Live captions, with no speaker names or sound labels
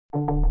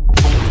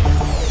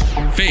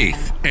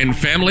Faith and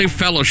Family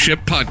Fellowship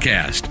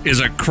Podcast is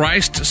a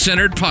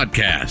Christ-centered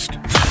podcast.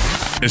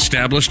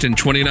 Established in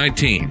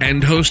 2019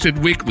 and hosted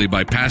weekly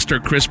by Pastor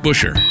Chris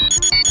Busher.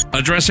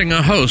 Addressing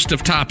a host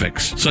of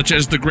topics such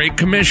as the Great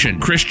Commission,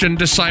 Christian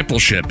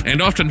discipleship, and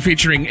often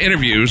featuring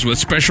interviews with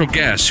special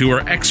guests who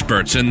are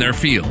experts in their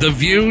field. The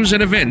views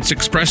and events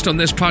expressed on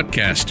this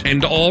podcast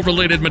and all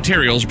related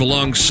materials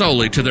belong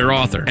solely to their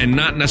author and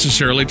not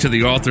necessarily to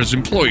the author's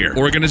employer,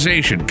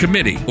 organization,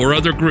 committee, or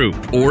other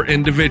group or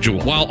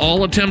individual. While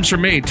all attempts are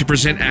made to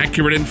present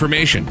accurate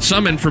information,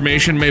 some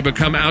information may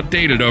become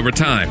outdated over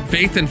time.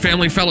 Faith and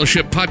Family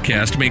Fellowship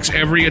Podcast makes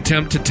every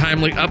attempt to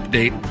timely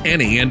update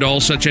any and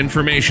all such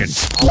information.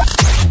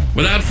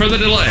 Without further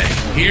delay,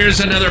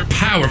 here's another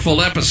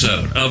powerful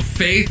episode of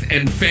Faith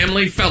and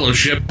Family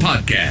Fellowship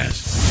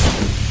Podcast.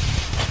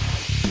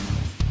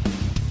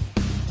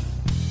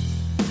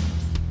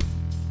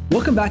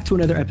 Welcome back to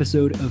another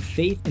episode of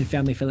Faith and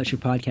Family Fellowship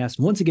Podcast.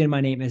 Once again, my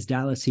name is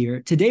Dallas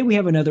here. Today, we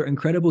have another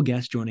incredible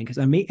guest joining us,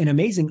 an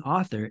amazing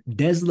author,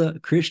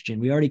 Desla Christian.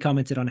 We already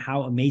commented on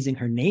how amazing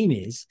her name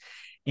is.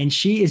 And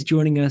she is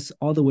joining us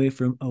all the way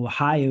from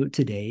Ohio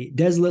today.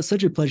 Desla,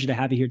 such a pleasure to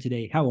have you here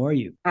today. How are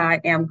you? I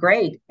am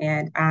great,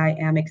 and I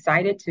am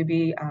excited to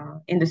be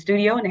in the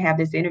studio and to have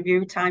this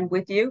interview time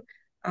with you.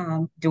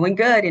 Doing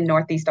good in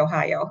Northeast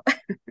Ohio.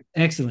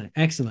 Excellent.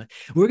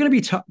 We're going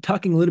to be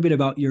talking a little bit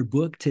about your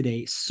book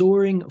today,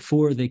 Soaring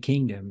for the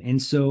Kingdom. And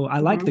so I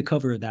like the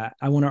cover of that.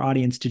 I want our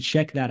audience to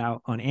check that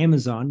out on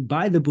Amazon,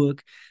 buy the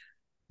book,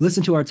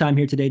 listen to our time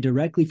here today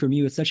directly from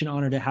you. It's such an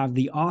honor to have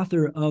the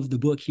author of the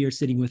book here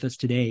sitting with us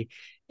today.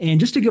 And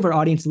just to give our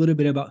audience a little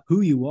bit about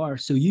who you are.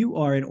 So you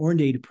are an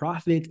ordained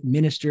prophet,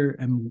 minister,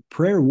 and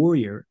prayer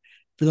warrior.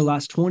 For the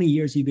last 20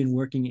 years, you've been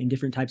working in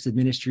different types of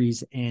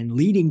ministries and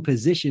leading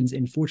positions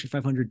in Fortune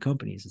 500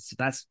 companies.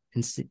 That's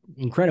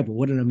incredible.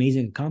 What an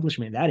amazing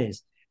accomplishment that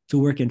is, to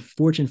work in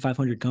Fortune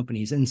 500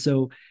 companies. And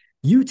so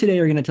you today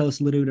are going to tell us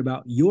a little bit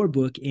about your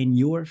book and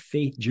your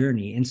faith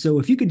journey. And so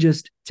if you could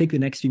just take the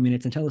next few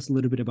minutes and tell us a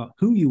little bit about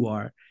who you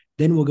are,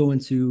 then we'll go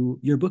into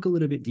your book a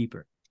little bit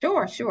deeper.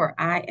 Sure.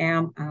 I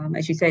am,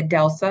 as you said,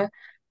 Delsa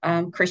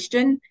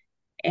Christian.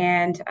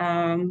 And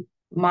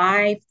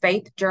my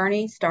faith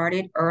journey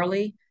started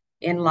early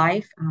in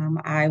life.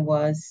 I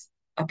was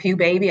a pew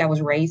baby. I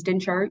was raised in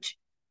church.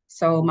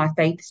 So my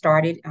faith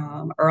started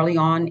early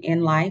on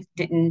in life.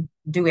 Didn't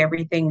do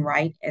everything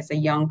right as a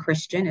young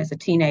Christian, as a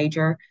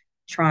teenager,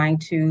 trying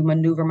to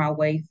maneuver my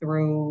way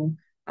through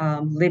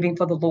living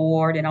for the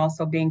Lord and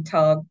also being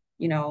tugged,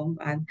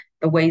 the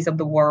ways of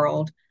the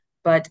world.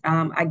 But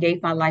I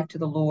gave my life to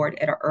the Lord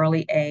at an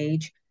early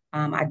age.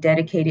 I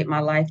dedicated my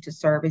life to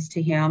service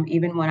to Him,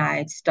 even when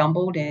I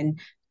stumbled and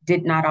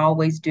did not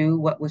always do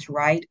what was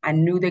right. I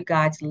knew that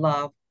God's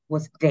love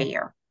was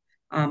there.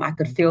 I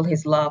could feel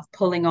His love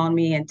pulling on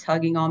me and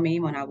tugging on me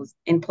when I was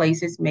in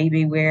places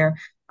maybe where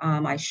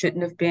I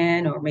shouldn't have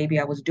been, or maybe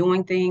I was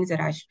doing things that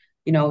I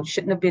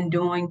shouldn't have been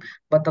doing,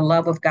 but the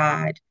love of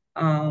God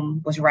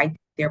was right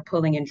there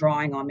pulling and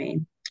drawing on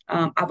me.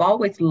 I've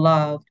always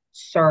loved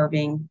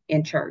serving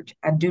in church.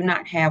 I do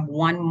not have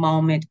one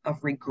moment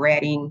of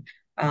regretting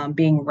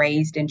being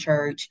raised in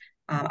church.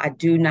 I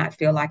do not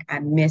feel like I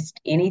missed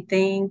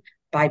anything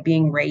by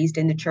being raised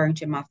in the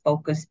church and my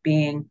focus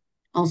being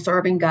on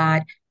serving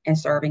God and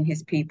serving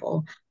His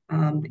people.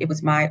 It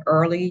was my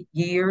early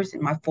years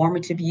and my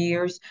formative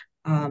years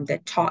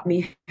that taught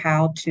me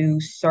how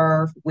to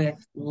serve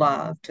with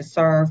love, to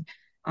serve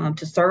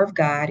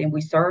God. And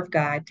we serve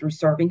God through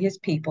serving His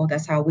people.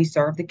 That's how we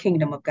serve the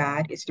kingdom of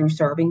God. It's through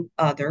serving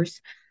others.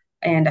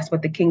 And that's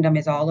what the kingdom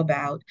is all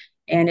about.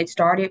 And it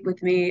started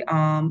with me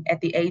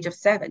at the age of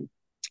 7.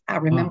 I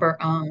remember,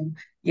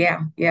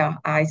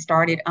 I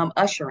started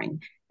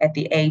ushering at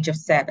the age of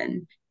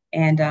 7.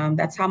 And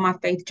that's how my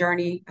faith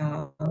journey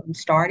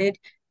started.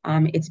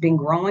 It's been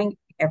growing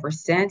ever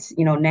since.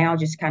 Now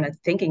just kind of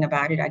thinking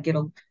about it, I get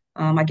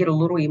a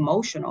little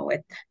emotional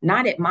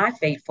not at my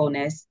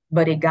faithfulness,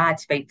 but at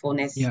God's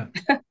faithfulness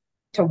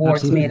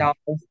towards Absolutely. me. And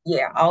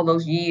all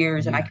those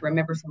years. And I can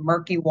remember some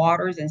murky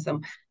waters and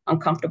some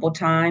uncomfortable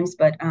times,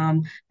 but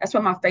that's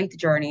when my faith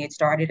journey, it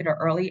started at an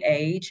early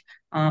age.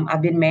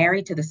 I've been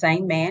married to the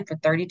same man for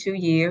 32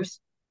 years.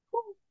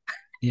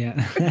 Yeah,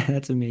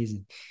 that's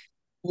amazing.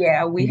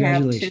 Yeah, we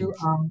have two.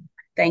 Congratulations.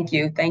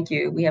 Thank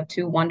you. We have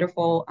two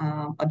wonderful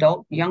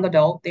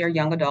they're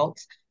young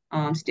adults,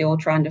 still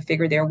trying to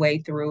figure their way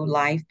through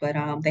life, but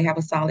they have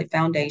a solid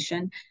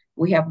foundation.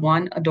 We have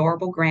one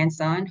adorable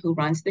grandson who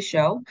runs the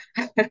show.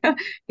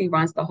 He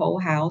runs the whole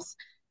house.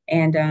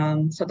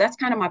 And so that's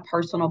kind of my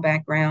personal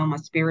background, my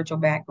spiritual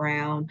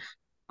background.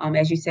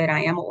 As you said,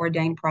 I am an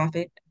ordained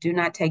prophet. Do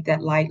not take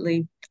that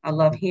lightly. I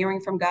love hearing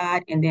from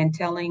God and then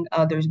telling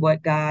others what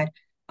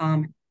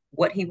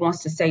He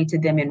wants to say to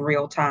them in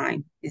real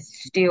time. It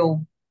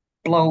still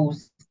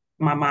blows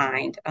my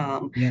mind.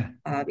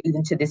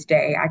 Even to this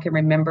day, I can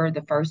remember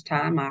the first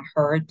time I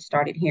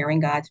started hearing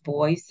God's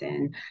voice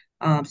and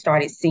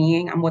started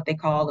seeing. I'm what they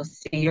call a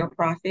seer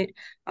prophet.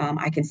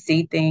 I can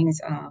see things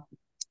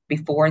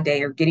before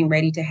they are getting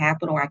ready to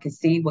happen, or I can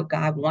see what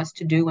God wants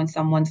to do in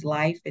someone's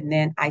life, and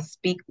then I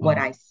speak what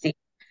Wow. I see.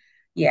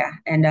 Yeah,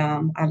 and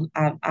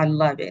I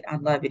love it. I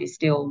love it. It's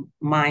still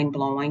mind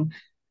blowing.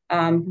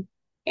 And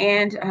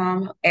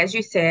as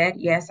you said,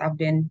 yes, I've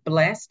been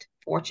blessed,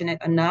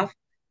 fortunate enough,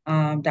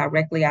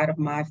 directly out of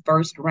my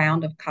first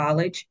round of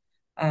college,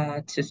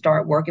 to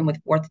start working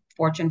with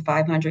Fortune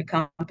 500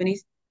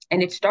 companies.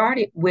 And it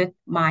started with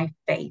my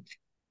faith.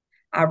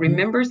 I Mm.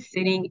 remember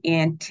sitting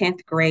in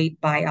 10th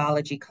grade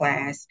biology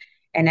class.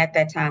 And at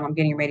that time, I'm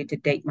getting ready to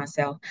date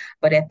myself,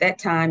 but at that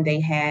time they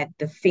had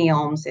the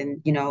films,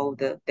 and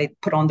they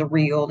put on the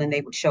reel and they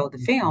would show the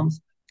Mhm.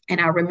 films.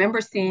 And I remember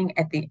seeing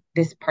at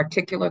this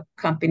particular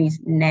company's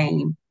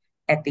name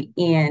at the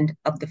end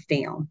of the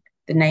film.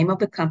 The name of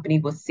the company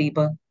was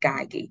Seba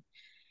Geigy.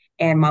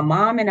 And my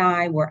mom and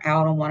I were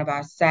out on one of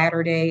our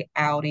Saturday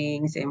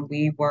outings, and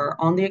we were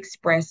on the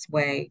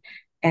expressway.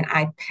 And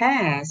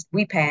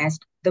we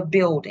passed the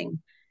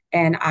building.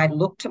 And I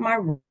looked to my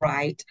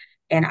right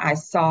and I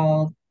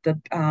saw the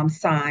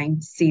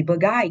sign Seba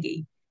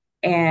Geigy.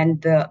 And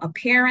the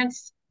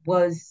appearance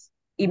was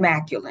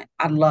immaculate.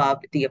 I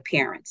loved the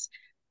appearance.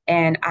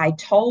 And I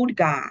told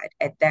God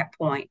at that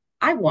point,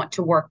 I want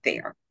to work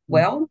there. Mm.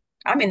 Well,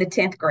 I'm in the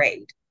 10th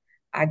grade.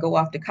 I go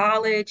off to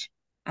college.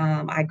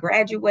 I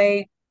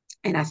graduate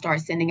and I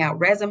start sending out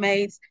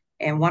resumes.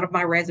 And one of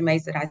my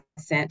resumes that I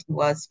sent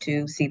was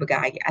to Siba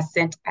Guy. I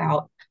sent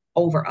out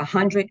over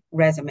 100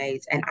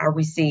 resumes and I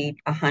received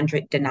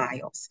 100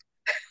 denials.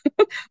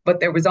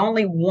 But there was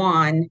only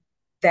one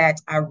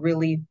that I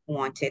really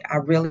wanted. I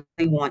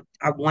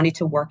wanted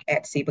to work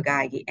at Siba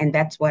Guy. And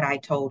that's what I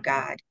told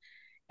God.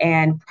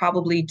 And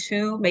probably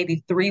 2,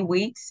 maybe 3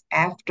 weeks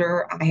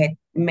after I had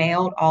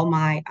mailed all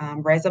my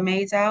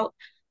resumes out,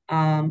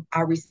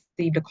 I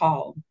received a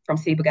call from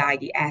Siba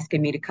Geigy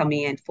asking me to come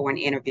in for an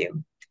interview.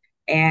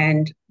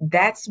 And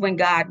that's when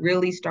God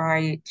really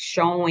started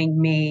showing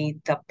me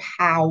the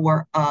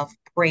power of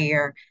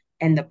prayer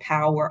and the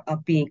power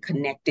of being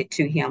connected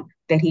to Him,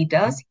 that He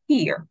does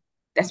hear.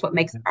 That's what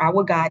makes Yeah.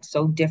 our God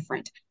so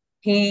different.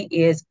 He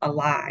is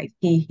alive.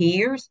 He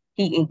hears,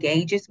 He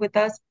engages with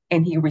us,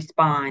 and He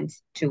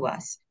responds to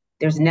us.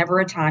 There's never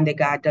a time that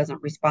God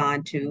doesn't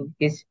respond to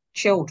His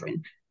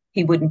children.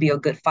 He wouldn't be a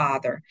good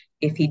father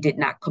if He did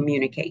not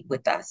communicate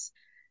with us.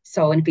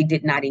 So, and if he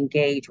did not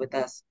engage with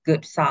us,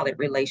 good, solid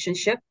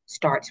relationship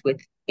starts with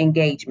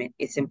engagement.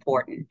 It's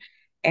important.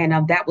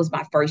 And that was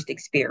my first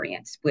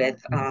experience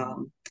with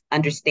Mm.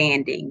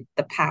 understanding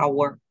the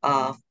power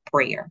of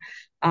prayer.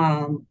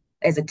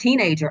 As a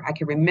teenager, I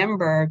can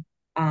remember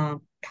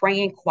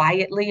praying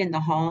quietly in the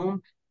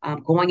home,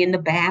 going in the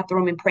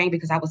bathroom and praying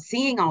because I was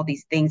seeing all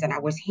these things and I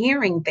was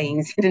hearing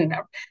things, and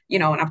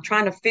and I'm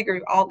trying to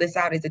figure all this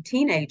out as a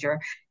teenager.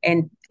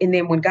 And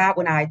then when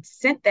I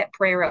sent that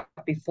prayer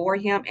up before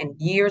Him, and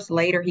years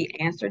later He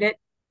answered it,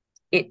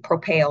 it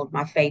propelled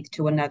my faith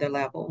to another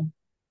level.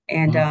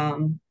 And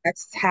Wow.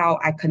 that's how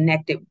I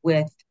connected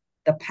with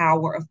the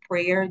power of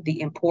prayer,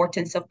 the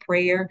importance of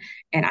prayer.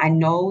 And I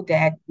know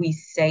that we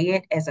say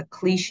it as a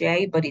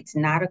cliche, but it's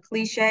not a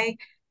cliche,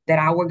 that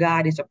our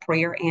God is a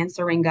prayer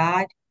answering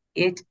God.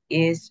 It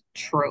is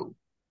true.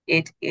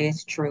 It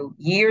is true.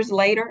 Years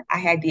later, I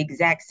had the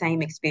exact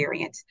same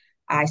experience.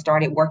 I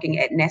started working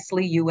at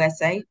Nestle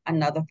USA,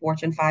 another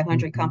Fortune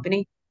 500 Mhm.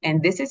 company.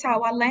 And this is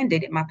how I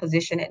landed in my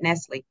position at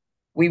Nestle.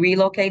 We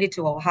relocated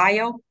to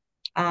Ohio.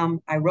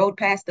 I rode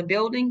past the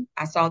building.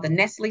 I saw the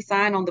Nestle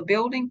sign on the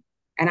building,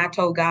 and I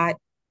told God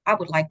I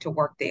would like to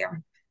work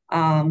there.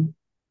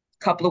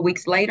 Couple of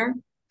weeks later,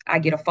 I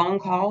get a phone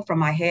call from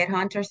my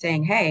headhunter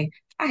saying, "Hey,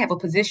 I have a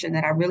position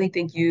that I really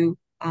think you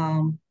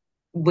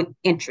would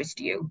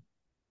interest you."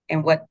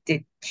 And what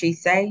did she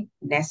say?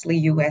 Nestle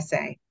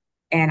USA.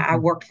 And I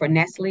Mm. worked for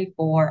Nestle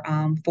for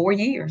 4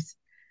 years.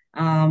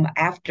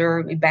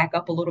 After we back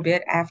up a little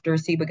bit, after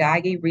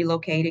Sibagagi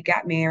relocated,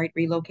 got married,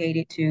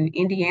 relocated to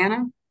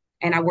Indiana,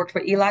 and I worked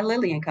for Eli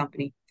Lilly and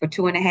Company for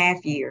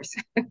 2.5 years.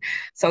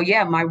 So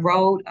yeah, my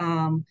road,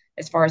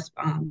 as far as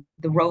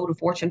the road of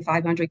Fortune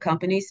 500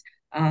 companies,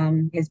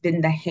 has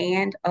been the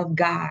hand of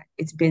God.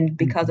 It's been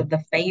because Mhm. of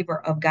the favor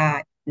of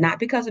God, not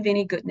because of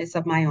any goodness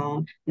of my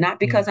own, not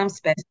Yeah. because I'm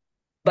special,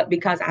 but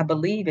because I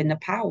believe in the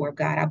power of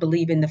God. I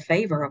believe in the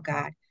favor of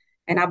God.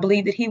 And I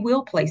believe that He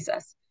will place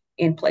us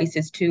in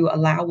places to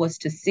allow us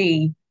to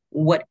see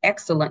what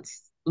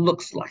excellence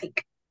looks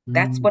like.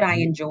 That's what I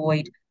Mhm.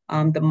 enjoyed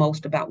the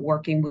most about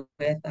working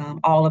with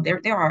all of there.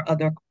 There are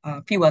other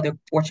few other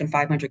Fortune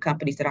 500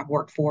 companies that I've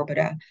worked for, but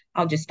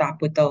I'll just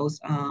stop with those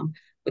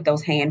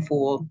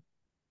handful.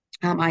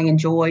 I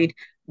enjoyed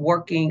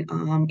working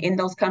in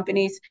those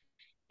companies,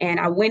 and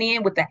I went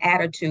in with the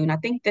attitude. And I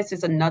think this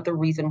is another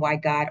reason why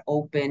God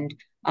opened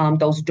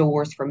those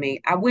doors for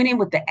me. I went in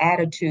with the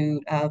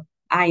attitude of,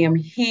 I am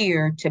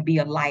here to be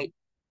a light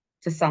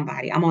to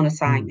somebody. I'm on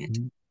assignment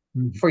Mhm.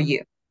 Mhm. for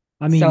you.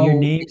 I mean, your So,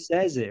 name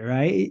says it,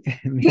 right? I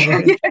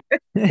yeah,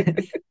 mean,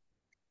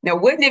 now,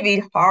 wouldn't it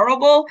be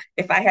horrible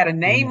if I had a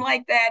name yeah.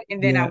 like that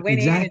and then I Yeah, went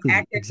in and exactly.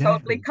 acted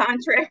totally Exactly.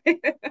 contrary?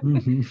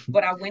 Mhm.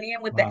 But I went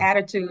in with the Wow.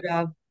 attitude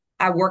of,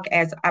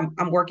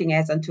 I'm working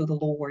as unto the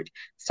Lord.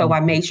 So I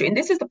Mhm. made sure, and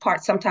this is the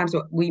part sometimes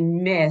what we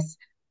miss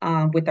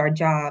with our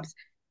jobs,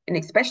 and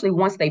especially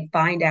once they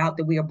find out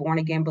that we are born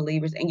again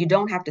believers, and you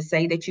don't have to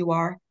say that you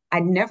are. I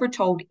never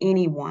told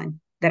anyone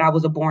that I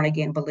was a born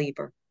again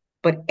believer,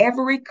 but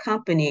every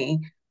company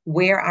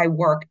where I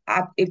work,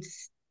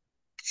 it's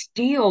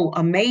still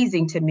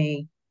amazing to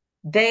me.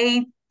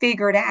 They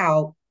figured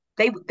out,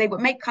 they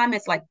would make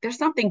comments like, there's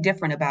something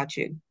different about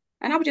you.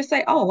 And I would just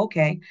say, oh,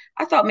 okay.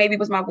 I thought maybe it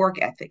was my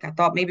work ethic. I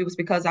thought maybe it was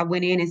because I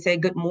went in and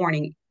said good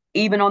morning,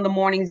 even on the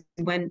mornings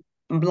when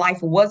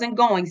life wasn't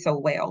going so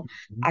well.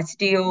 I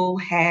still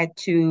had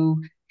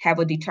to have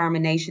a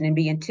determination and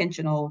be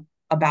intentional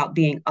about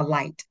being a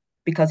light,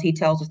 because he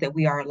tells us that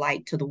we are a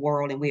light to the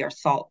world and we are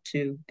salt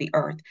to the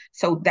earth.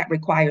 So that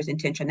requires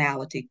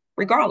intentionality,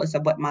 regardless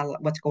of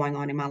what's going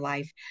on in my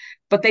life.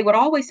 But they would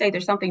always say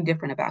there's something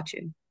different about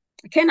you.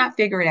 I cannot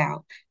figure it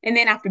out. And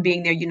then after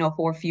being there,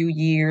 for a few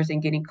years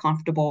and getting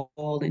comfortable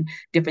and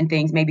different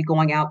things, maybe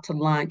going out to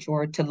lunch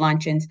or to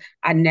luncheons,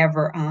 I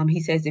never, he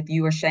says, if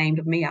you are ashamed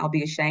of me, I'll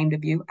be ashamed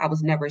of you. I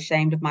was never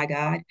ashamed of my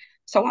God.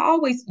 So I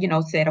always,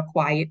 said a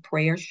quiet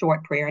prayer,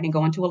 short prayer. I didn't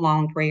go into a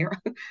long prayer,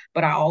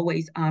 but I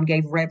always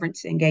gave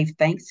reverence and gave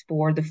thanks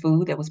for the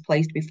food that was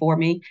placed before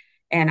me.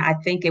 And I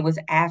think it was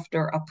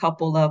after a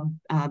couple of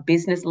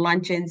business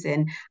luncheons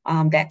and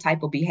that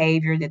type of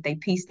behavior that they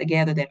pieced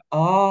together that,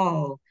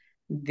 oh,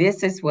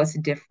 this is what's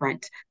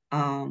different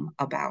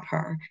about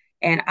her.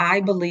 And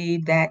I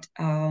believe that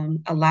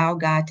allow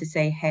God to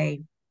say,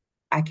 hey,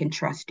 I can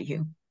trust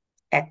you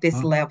at this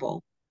Wow.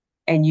 level,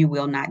 and you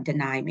will not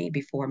deny me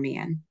before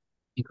men.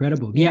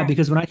 Incredible. Yeah, Yeah.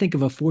 because when I think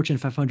of a Fortune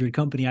 500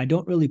 company, I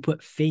don't really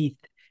put faith,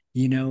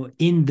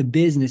 in the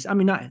business. I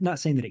mean, not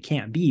saying that it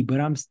can't be, but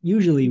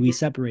usually we Mhm.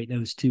 separate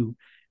those two Well,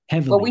 we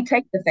heavily,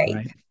 take the faith.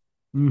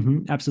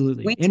 right?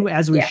 Absolutely. We And take,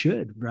 as we yeah.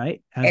 should,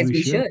 right? As As we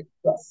we should. should.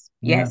 Yes,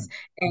 Yeah. yes.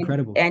 And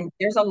Incredible. and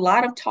there's a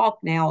lot of talk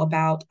now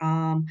about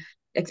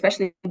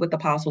especially with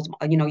apostles,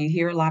 you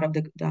hear a lot of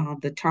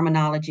the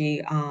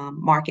terminology,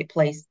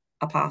 marketplace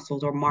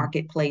apostles or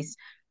marketplace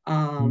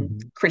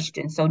Mm-hmm.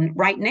 Christians. So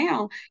right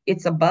now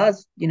it's a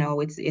buzz,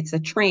 it's a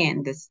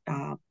trend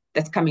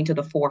that's coming to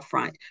the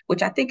forefront,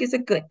 which I think is a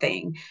good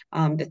thing.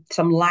 That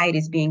some light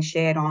is being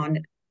shed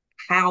on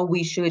how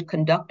we should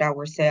conduct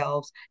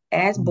ourselves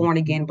as born Mm-hmm.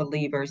 again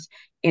believers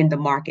in the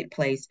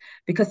marketplace.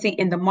 Because, see,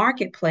 in the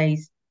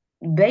marketplace,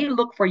 they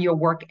look for your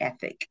work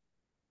ethic.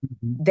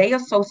 Mm-hmm. They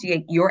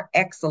associate your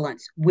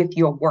excellence with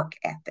your work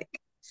ethic.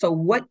 So,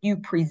 what you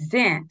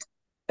present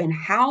and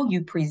how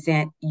you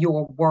present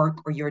your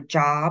work or your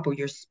job or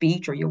your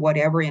speech or your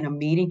whatever in a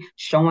meeting,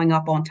 showing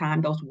up on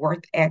time, those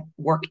work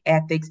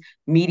ethics,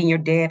 meeting your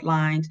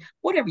deadlines,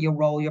 whatever your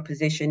role, your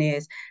position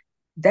is,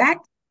 that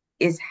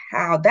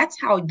that's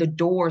how the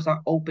doors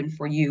are open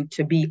for you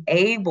to be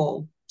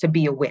able to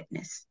be a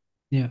witness.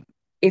 Yeah.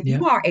 If Yeah.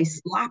 you are a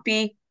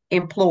sloppy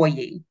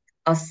employee,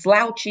 a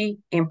slouchy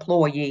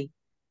employee,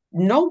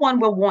 no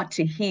one will want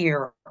to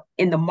hear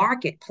in the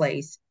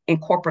marketplace in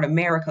corporate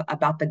America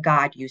about the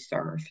God you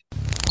serve.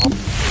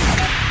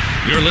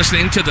 You're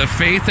listening to the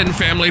Faith and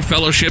Family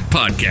Fellowship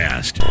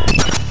Podcast.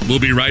 We'll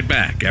be right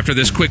back after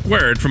this quick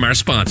word from our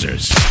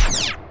sponsors.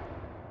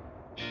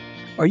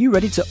 Are you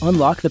ready to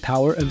unlock the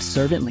power of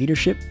servant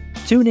leadership?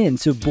 Tune in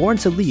to Born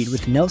to Lead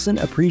with Nelson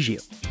Apregio,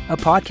 a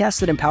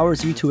podcast that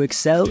empowers you to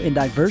excel in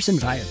diverse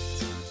environments.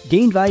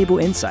 Gain valuable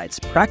insights,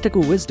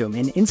 practical wisdom,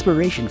 and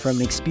inspiration from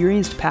an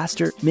experienced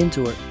pastor,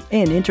 mentor,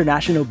 and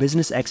international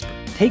business expert.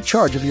 Take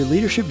charge of your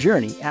leadership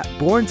journey at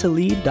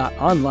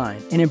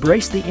borntolead.online and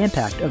embrace the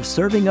impact of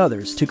serving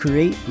others to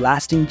create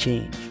lasting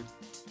change.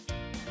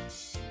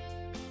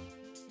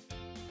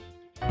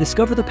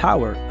 Discover the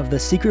power of the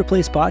Secret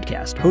Place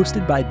podcast,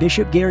 hosted by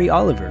Bishop Gary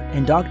Oliver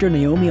and Dr.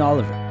 Naomi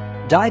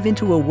Oliver. Dive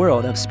into a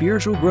world of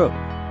spiritual growth,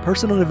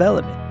 personal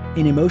development,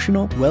 and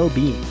emotional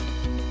well-being.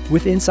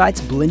 With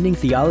insights blending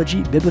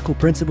theology, biblical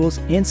principles,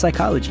 and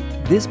psychology,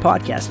 this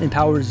podcast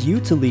empowers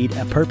you to lead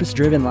a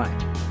purpose-driven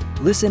life.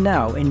 Listen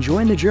now and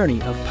join the journey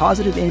of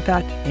positive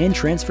impact and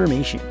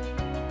transformation.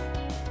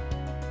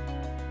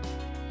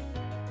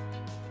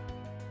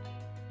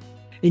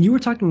 And you were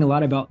talking a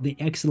lot about the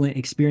excellent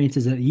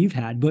experiences that you've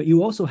had, but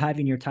you also have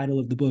in your title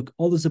of the book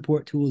all the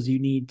support tools you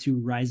need to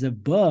rise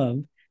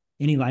above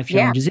any life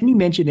Yeah. challenges. And you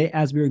mentioned it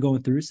as we were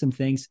going through some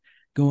things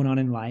going on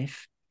in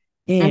life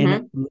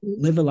and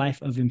live a life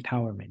of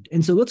empowerment.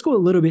 And so let's go a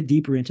little bit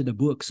deeper into the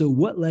book. So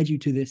what led you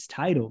to this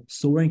title,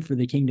 Soaring for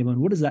the Kingdom? And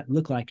what does that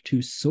look like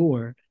to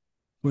soar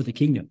for the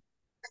kingdom?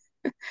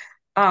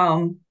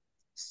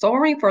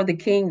 Soaring for the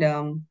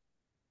Kingdom,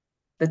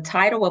 the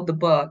title of the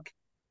book,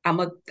 I'm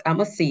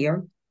a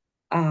seer.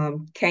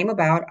 Came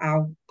about,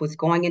 I was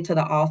going into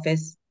the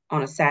office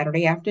on a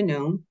Saturday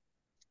afternoon,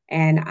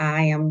 and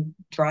I am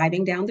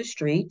driving down the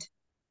street,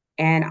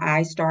 and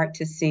I start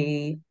to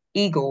see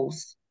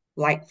eagles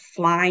like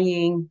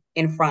flying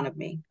in front of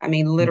me. I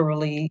mean,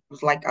 literally, it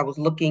was like I was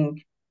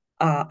looking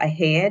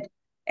ahead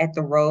at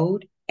the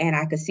road, and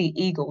I could see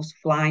eagles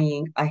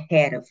flying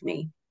ahead of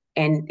me.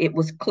 And it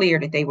was clear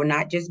that they were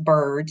not just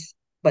birds.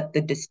 but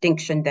the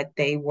distinction that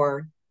they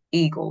were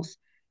eagles.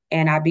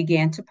 And I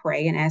began to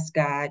pray and ask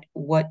God,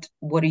 what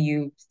are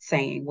you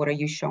saying? What are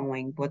you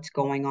showing? What's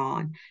going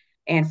on?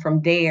 And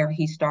from there,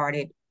 he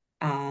started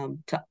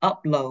to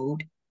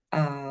upload.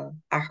 I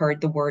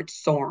heard the word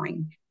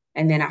soaring,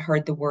 and then I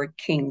heard the word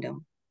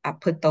kingdom. I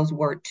put those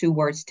two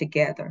words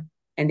together,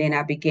 and then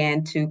I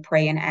began to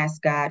pray and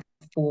ask God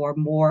for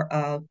more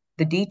of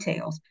the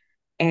details.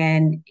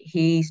 And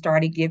he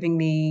started giving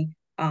me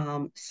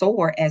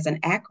SOAR as an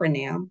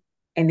acronym,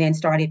 and then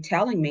started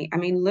telling me, I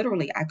mean,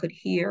 literally, I could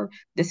hear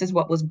this is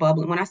what was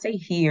bubbling. When I say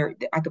hear,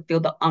 I could feel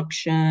the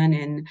unction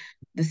and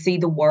see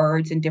the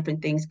words and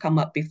different things come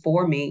up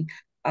before me.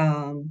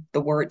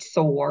 The word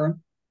SOAR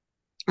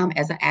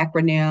as an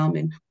acronym,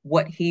 and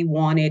what he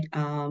wanted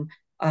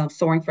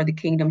Soaring for the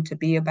Kingdom to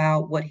be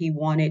about, what he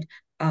wanted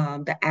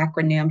the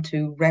acronym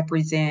to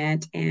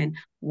represent, and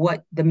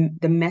what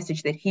the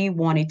message that he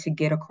wanted to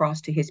get across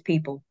to his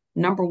people.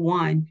 Number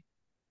one,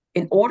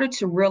 in order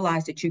to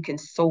realize that you can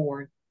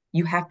soar,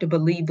 you have to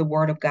believe the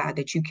word of God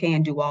that you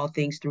can do all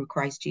things through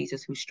Christ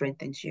Jesus who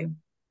strengthens you.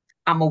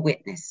 I'm a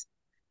witness.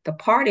 The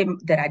part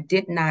that I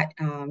did not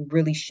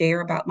really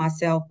share about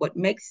myself, what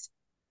makes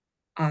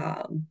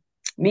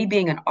me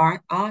being an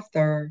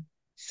author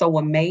so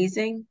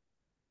amazing,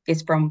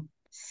 is from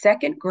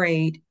second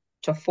grade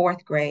to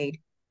fourth grade,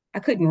 I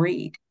couldn't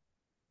read.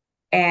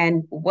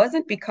 And it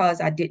wasn't because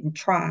I didn't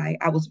try.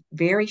 I was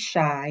very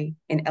shy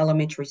in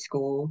elementary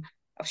school,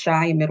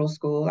 shy in middle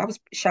school. I was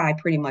shy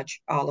pretty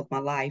much all of my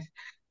life.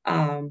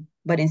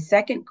 But in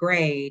second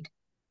grade,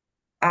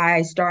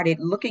 I started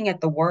looking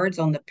at the words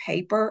on the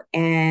paper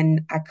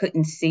and I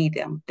couldn't see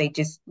them.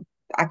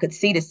 I could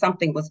see that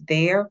something was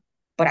there,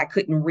 but I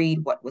couldn't read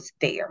what was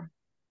there.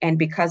 And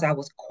because I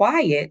was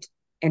quiet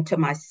and to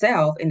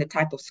myself in the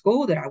type of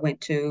school that I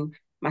went to,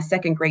 my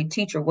second grade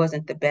teacher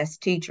wasn't the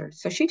best teacher.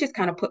 So she just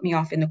kind of put me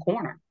off in the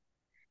corner.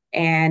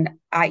 And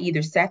I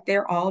either sat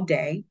there all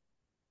day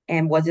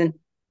and wasn't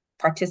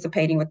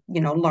participating with,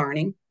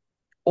 learning,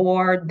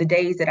 or the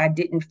days that I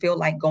didn't feel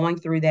like going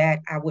through that,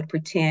 I would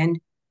pretend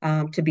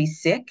to be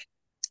sick,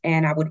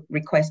 and I would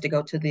request to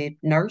go to the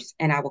nurse,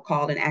 and I would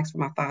call and ask for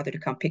my father to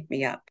come pick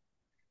me up.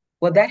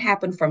 Well, that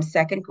happened from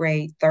second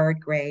grade,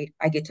 third grade.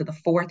 I get to the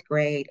fourth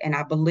grade, and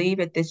I believe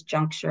at this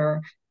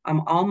juncture,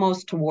 I'm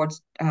almost toward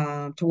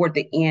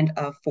the end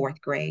of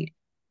fourth grade.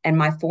 And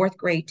my fourth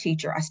grade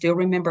teacher, I still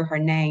remember her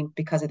name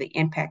because of the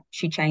impact.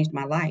 She changed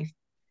my life.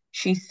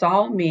 She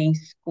saw me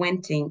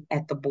squinting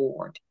at the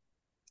board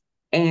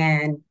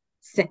and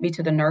sent me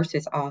to the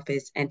nurse's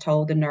office and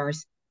told the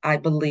nurse, I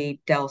believe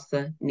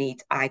Delsa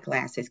needs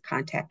eyeglasses,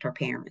 contact her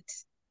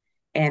parents.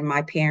 And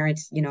my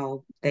parents,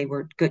 they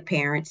were good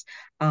parents,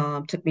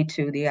 took me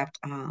to the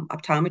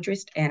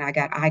optometrist, and I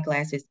got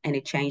eyeglasses, and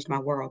it changed my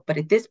world. But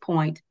at this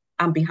point,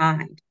 I'm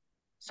behind.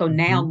 So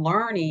now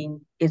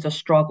learning is a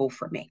struggle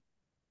for me.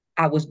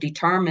 I was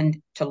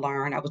determined to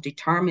learn. I was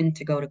determined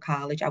to go to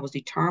college. I was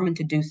determined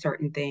to do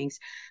certain things.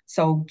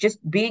 So just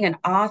being an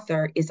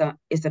author is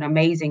an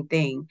amazing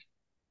thing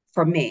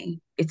for me.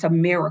 It's a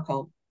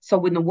miracle. So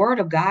when the word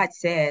of God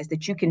says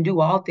that you can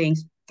do all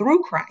things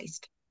through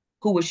Christ,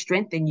 who will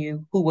strengthen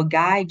you, who will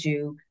guide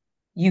you,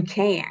 you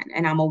can.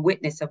 And I'm a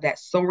witness of that.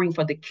 Soaring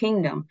for the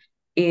Kingdom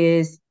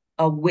is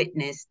a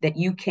witness that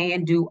you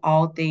can do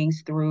all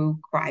things through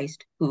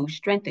Christ who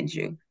strengthens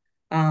you.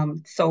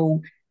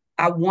 So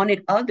I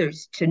wanted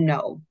others to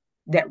know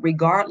that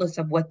regardless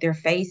of what they're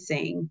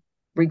facing,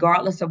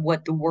 regardless of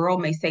what the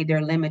world may say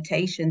their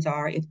limitations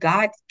are, if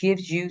God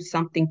gives you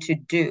something to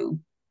do,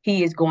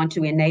 he is going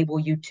to enable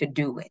you to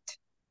do it.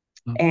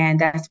 And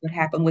that's what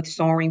happened with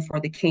Soaring for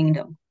the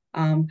Kingdom.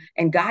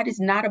 And God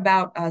is not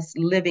about us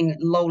living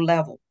low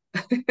level.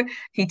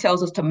 He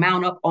tells us to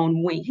mount up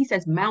on wings. He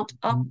says, mount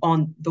up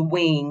on the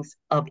wings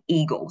of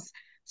eagles.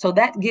 So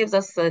that gives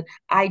us an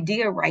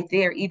idea right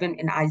there, even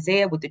in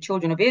Isaiah with the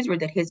children of Israel,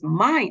 that his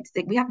mind,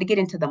 that we have to get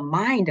into the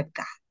mind of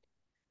God.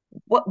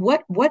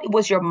 What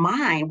was your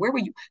mind?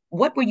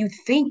 What were you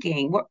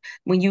thinking?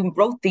 When you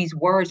wrote these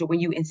words, or when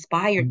you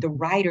inspired the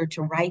writer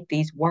to write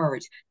these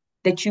words,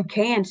 that you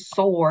can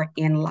soar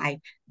in life,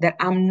 that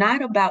I'm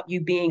not about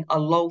you being a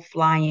low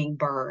flying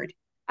bird.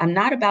 I'm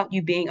not about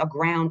you being a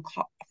ground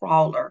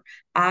crawler.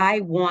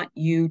 I want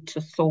you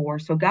to soar.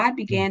 So God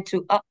began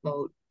to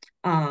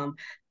upload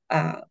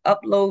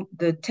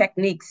the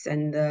techniques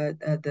and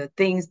the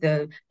things,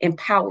 the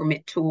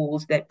empowerment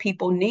tools that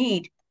people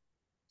need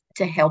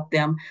to help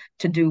them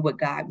to do what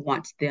God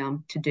wants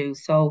them to do.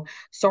 So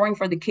Soaring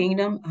for the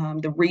Kingdom,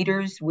 the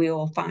readers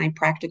will find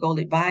practical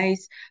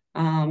advice,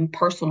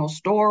 personal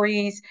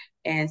stories,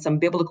 and some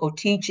biblical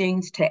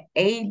teachings to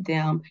aid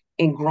them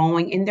in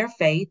growing in their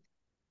faith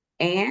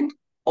and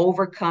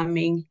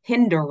overcoming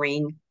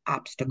hindering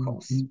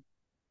obstacles.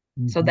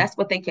 So that's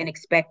what they can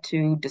expect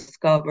to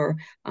discover,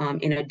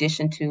 in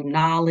addition to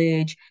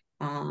knowledge,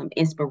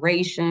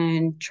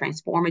 inspiration,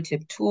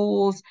 transformative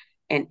tools,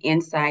 and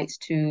insights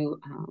to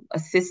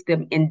assist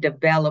them in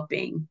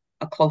developing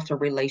a closer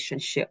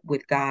relationship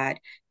with God,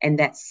 and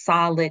that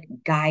solid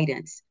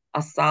guidance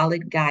a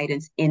solid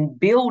guidance in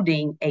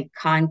building a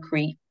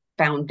concrete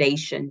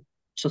foundation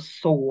to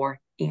soar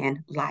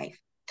in life,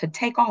 to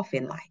take off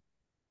in life,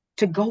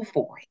 to go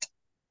for it.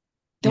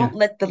 Don't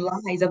let the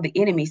lies of the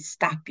enemy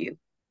stop you.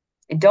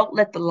 And don't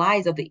let the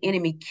lies of the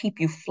enemy keep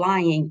you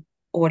flying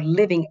or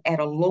living at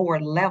a lower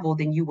level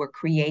than you were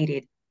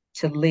created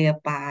to live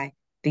by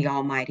the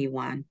Almighty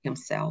One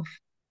himself.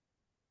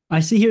 I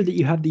see here that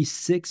you have these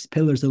 6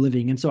 pillars of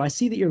living. And so I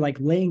see that you're like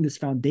laying this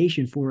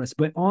foundation for us,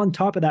 but on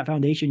top of that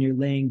foundation, you're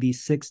laying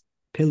these 6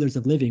 pillars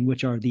of living,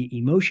 which are the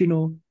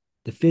emotional,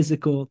 the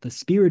physical, the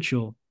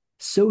spiritual,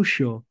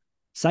 social,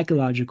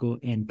 psychological,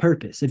 and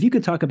purpose. If you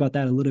could talk about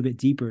that a little bit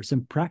deeper,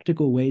 some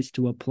practical ways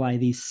to apply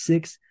these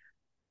 6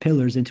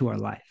 pillars into our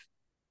life.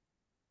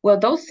 Well,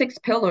 those 6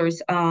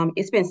 pillars,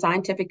 it's been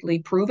scientifically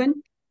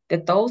proven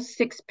that those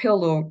 6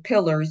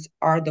 pillars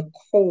are the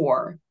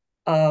core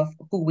of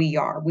who we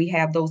are. We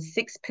have those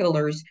 6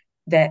 pillars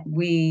that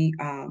we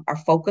are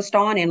focused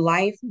on in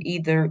life,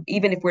 even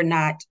if we're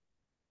not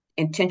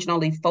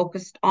intentionally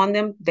focused on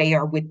them, they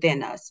are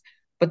within us.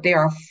 But there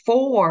are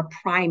 4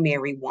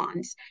 primary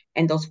ones,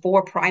 and those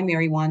 4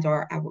 primary ones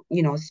are,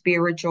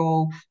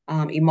 spiritual,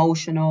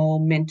 emotional,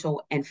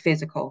 mental, and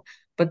physical.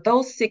 But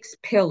those 6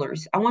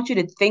 pillars, I want you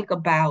to think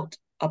about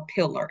a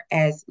pillar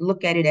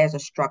look at it as a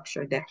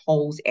structure that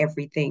holds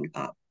everything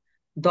up.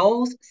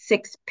 Those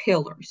 6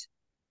 pillars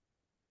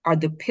are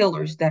the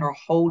pillars that are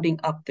holding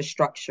up the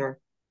structure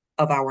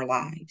of our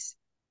lives.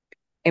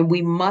 And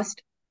we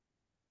must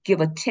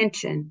give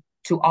attention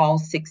to all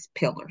 6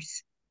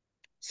 pillars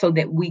so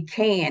that we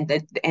can,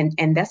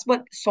 and that's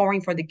what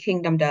Soaring for the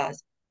Kingdom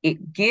does.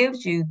 It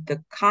gives you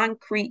the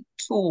concrete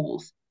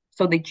tools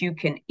so that you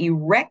can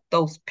erect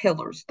those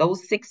pillars,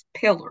 those 6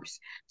 pillars,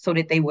 so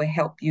that they will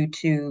help you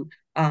to,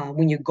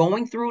 when you're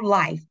going through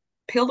life,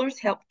 pillars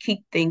help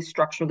keep things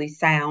structurally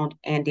sound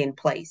and in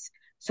place.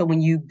 So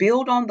when you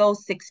build on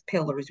those 6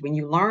 pillars, when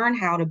you learn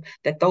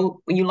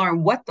when you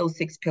learn what those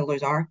 6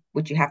 pillars are,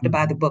 which you have to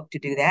buy the book to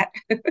do that.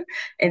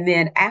 And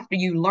then after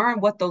you learn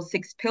what those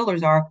 6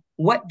 pillars are,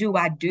 what do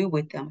I do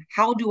with them?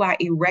 How do I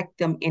erect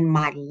them in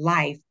my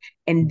life?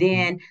 And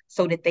then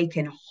so that they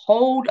can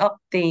hold up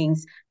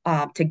things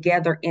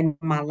together in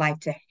my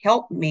life to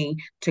help me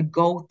to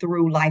go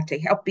through life, to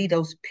help be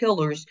those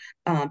pillars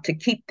to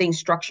keep things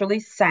structurally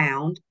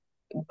sound.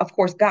 Of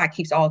course, God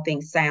keeps all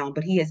things sound,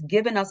 but he has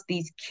given us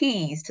these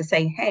keys to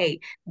say, hey,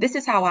 this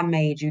is how I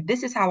made you.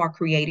 This is how I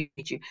created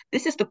you.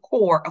 This is the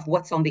core of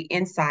what's on the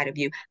inside of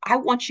you. I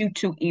want you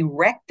to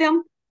erect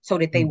them so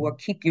that they will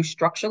keep you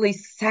structurally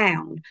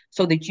sound,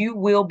 so that you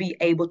will be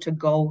able to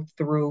go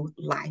through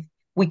life.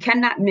 We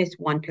cannot miss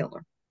one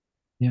pillar.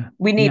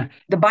 We need,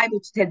 the Bible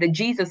said that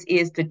Jesus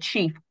is the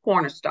chief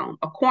cornerstone.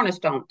 A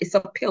cornerstone, it's a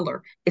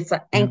pillar. It's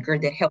an anchor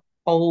that help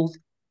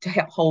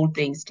hold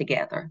things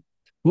together.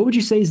 What would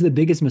you say is the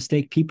biggest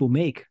mistake people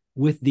make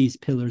with these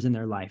pillars in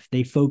their life?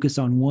 They focus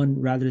on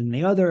one rather than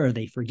the other, or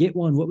they forget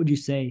one. What would you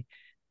say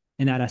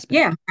in that aspect?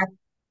 Yeah,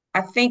 I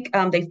think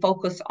they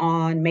focus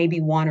on maybe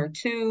one or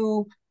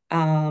two.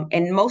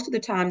 And most of the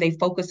time they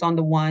focus on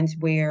the ones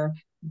where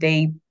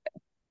they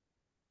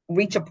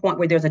reach a point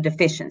where there's a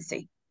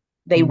deficiency.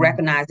 They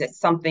recognize that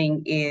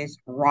something is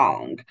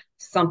wrong.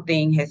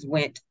 Something has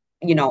went,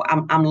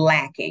 I'm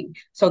lacking.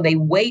 So they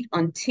wait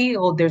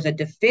until there's a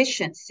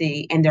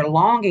deficiency and they're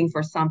longing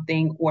for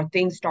something, or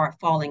things start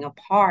falling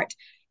apart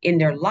in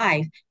their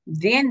life.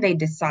 Then they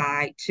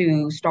decide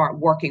to start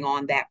working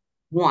on that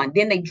one.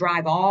 Then they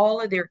drive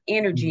all of their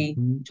energy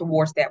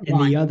towards that and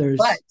one. The others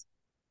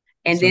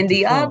then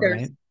the fall,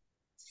 others, right?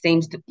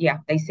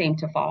 They seem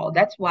to fall.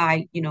 That's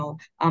why,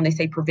 they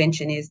say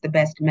prevention is the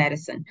best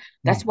medicine.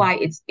 That's why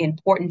it's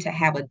important to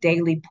have a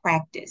daily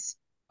practice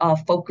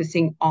of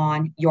focusing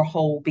on your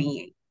whole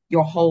being,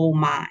 your whole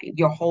mind,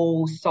 your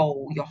whole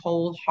soul, your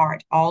whole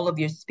heart, all of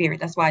your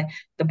spirit. That's why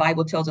the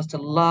Bible tells us to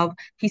love.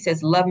 He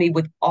says, love me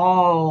with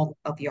all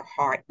of your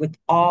heart, with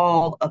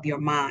all of your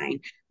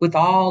mind, with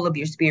all of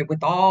your spirit,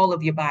 with all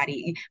of your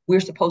body. We're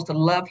supposed to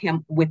love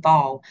him with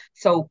all.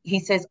 So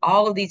he says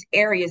all of these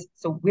areas.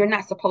 So we're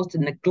not supposed to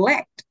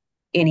neglect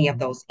any of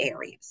those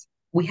areas.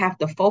 We have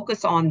to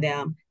focus on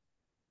them.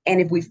 And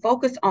if we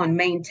focus on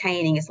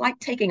maintaining, it's like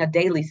taking a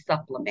daily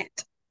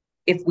supplement.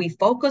 If we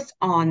focus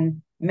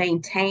on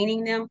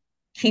maintaining them,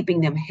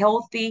 keeping them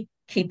healthy,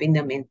 keeping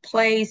them in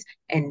place,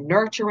 and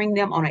nurturing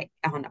them on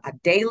a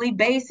daily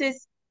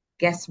basis,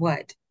 guess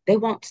what? They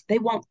won't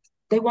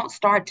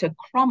start to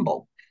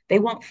crumble. They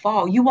won't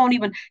fall. You won't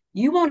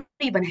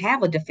even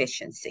have a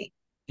deficiency.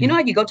 You know,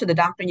 you go to the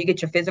doctor and you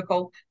get your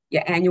physical,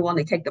 your annual, and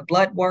they take the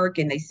blood work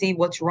and they see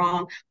what's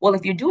wrong. Well,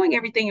 if you're doing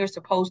everything you're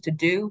supposed to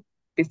do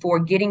before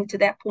getting to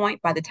that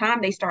point, by the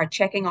time they start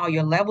checking all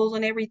your levels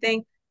and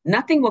everything,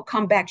 nothing will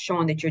come back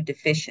showing that you're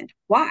deficient.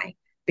 Why?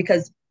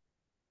 Because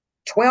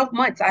 12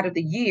 months out of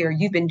the year,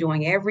 you've been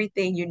doing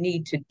everything you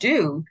need to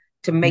do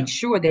to make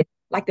sure that,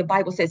 like the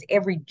Bible says,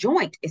 every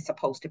joint is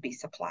supposed to be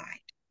supplied.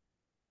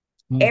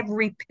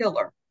 Every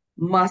pillar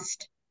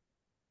must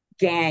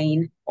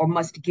gain or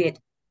must get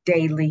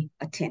daily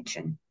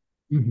attention.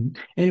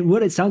 And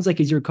what it sounds like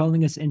is you're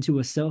calling us into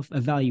a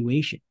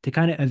self-evaluation to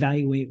kind of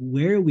evaluate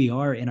where we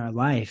are in our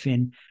life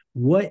and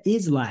what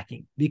is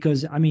lacking.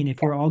 Because I mean,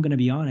 if we're all going to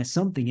be honest,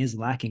 something is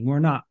lacking. We're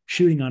not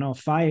shooting on all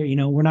fire,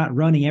 we're not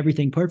running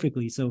everything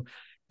perfectly. So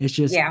it's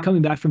just Yeah.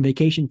 coming back from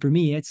vacation for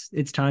me,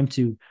 it's time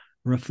to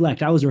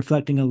reflect. I was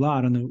reflecting a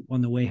lot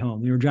on the way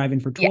home. We were driving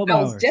for Yeah. 12 I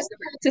was hours. just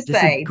about to Just a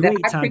say that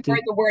great I time prefer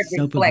to the word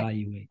reflect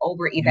self-evaluate.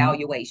 over Yeah.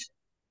 evaluation.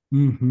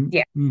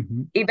 Yeah.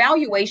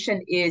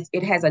 Evaluation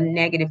it has a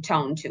negative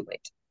tone to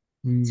it.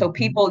 So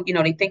people,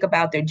 they think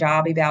about their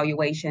job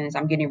evaluations.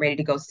 I'm getting ready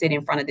to go sit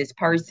in front of this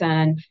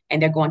person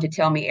and they're going to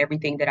tell me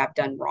everything that I've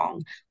done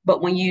wrong.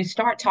 But when you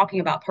start talking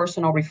about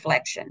personal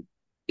reflection,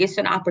 it's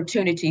an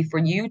opportunity for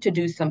you to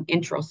do some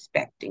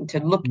introspecting, to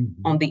look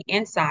on the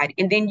inside,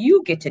 and then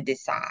you get to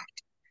decide,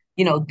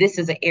 this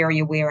is an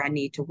area where I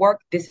need to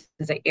work. This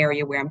is an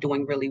area where I'm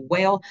doing really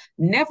well.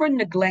 Never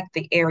neglect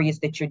the areas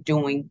that you're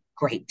doing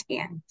great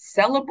in.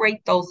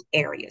 Celebrate those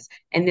areas.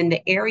 And then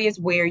the areas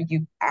where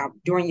you are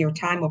during your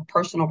time of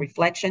personal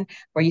reflection,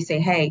 where you say,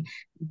 hey,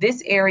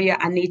 this area,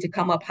 I need to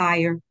come up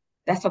higher.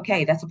 That's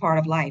okay. That's a part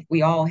of life.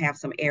 We all have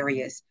some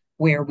areas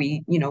where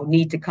we,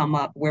 need to come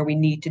up, where we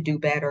need to do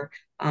better.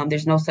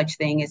 There's no such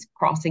thing as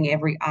crossing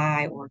every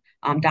I or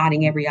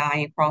dotting every I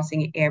and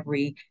crossing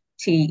every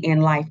T in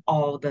life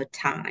all the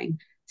time.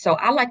 So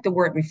I like the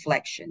word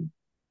reflection.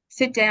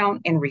 Sit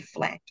down and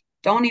reflect.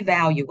 Don't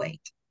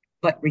evaluate,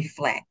 but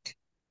reflect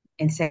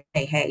and say,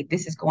 hey,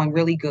 this is going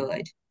really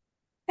good.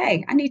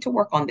 Hey, I need to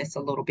work on this a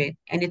little bit,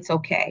 and it's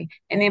okay.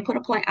 And then put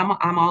a plan.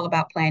 I'm all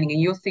about planning, and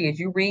you'll see as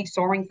you read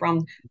Soaring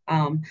for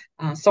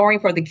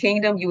the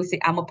Kingdom, you will see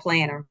I'm a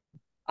planner.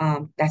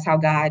 That's how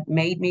God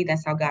made me.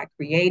 That's how God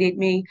created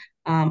me.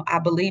 I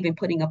believe in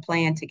putting a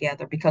plan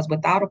together because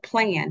without a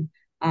plan,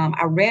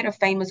 I read a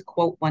famous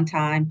quote one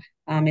time,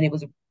 and it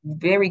was a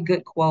very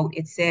good quote.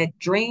 It said,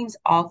 dreams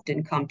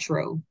often come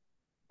true,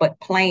 but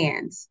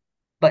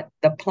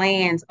the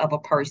plans of a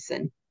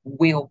person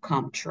will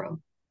come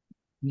true.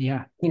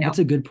 Yeah, that's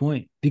a good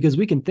point because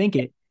we can think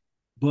it,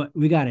 but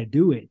we got to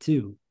do it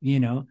too,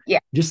 Yeah,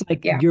 just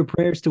like yeah, your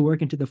prayers to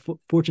work into the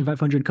Fortune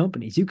 500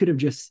 companies. You could have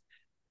just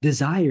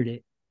desired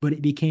it, but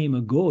it became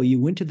a goal. You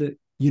went to the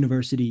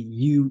university,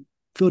 you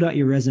filled out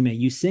your resume,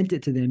 you sent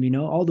it to them,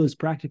 all those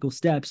practical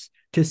steps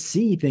to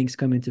see things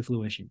come into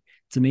fruition.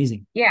 It's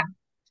amazing. yeah.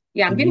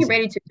 Yeah, It's I'm getting amazing.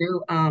 ready to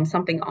do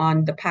something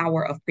on the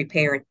power of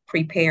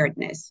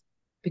preparedness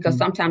because Mm.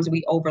 sometimes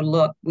we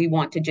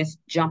want to just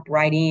jump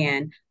right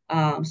in.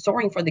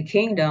 Soaring for the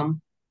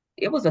Kingdom,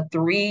 it was a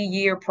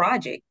 3-year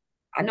project.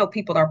 I know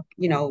people are,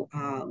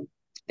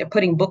 they're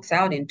putting books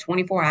out in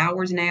 24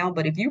 hours now,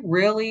 but if you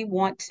really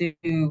want to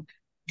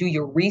do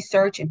your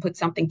research and put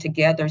something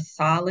together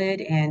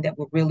solid and that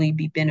will really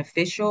be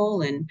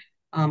beneficial and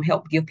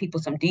help give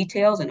people some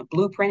details and a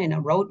blueprint and a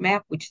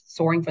roadmap, which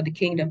Soaring for the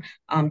Kingdom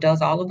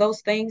does all of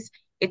those things.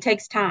 It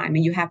takes time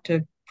and you have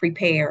to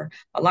prepare.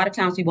 A lot of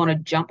times we want to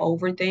jump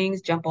over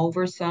things, jump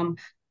over some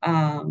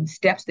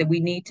steps that we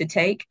need to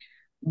take,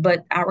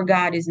 but our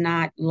God is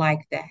not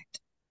like that.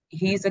 Yeah.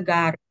 He's a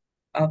God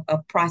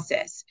of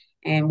process.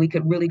 And we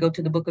could really go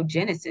to the book of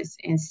Genesis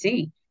and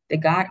see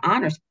that God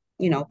honors,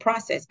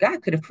 process.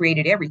 God could have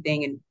created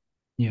everything in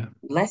Yeah.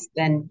 less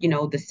than,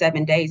 the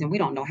 7 days. And we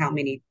don't know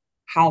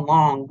how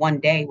long one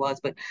day was,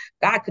 but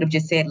God could have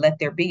just said, let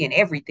there be, and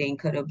everything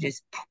could have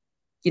just,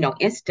 Yeah.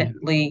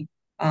 instantly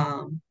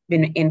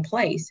been in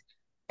place.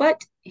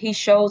 But he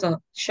shows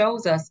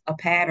us a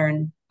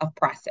pattern of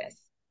process.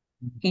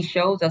 He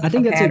shows us I a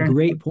think that's a pattern.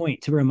 great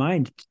point to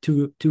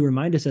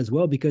remind us as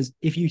well, because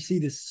if you see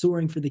this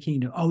soaring for the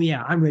kingdom, oh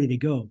yeah, I'm ready to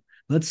go.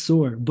 Let's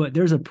soar. But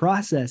there's a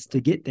process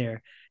to get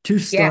there. To Yeah,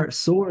 start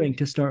soaring,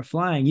 to start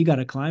flying, you got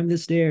to climb the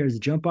stairs,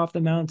 jump off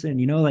the mountain,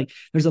 like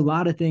there's a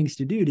lot of things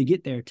to do to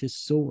get there to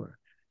soar.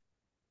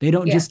 yeah. And They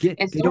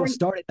don't soaring,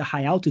 start at the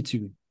high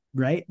altitude,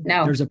 right?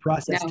 no, There's a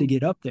process to no.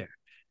 get up there.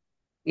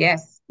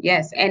 Yes,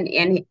 yes. And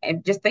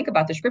just think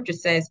about the scripture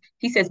says,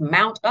 he says,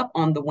 mount up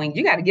on the wings.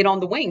 You got to get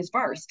on the wings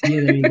first. Yeah,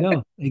 there you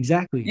go.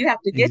 Exactly. You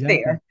have to get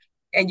Exactly. there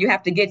and you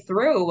have to get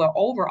through or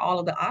over all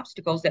of the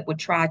obstacles that would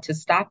try to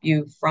stop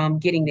you from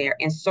getting there.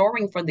 And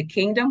soaring for the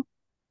kingdom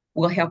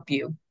will help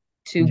you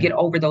to get Yeah.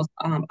 over those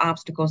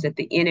obstacles that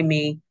the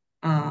enemy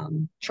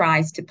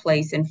tries to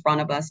place in front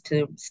of us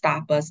to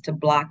stop us, to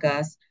block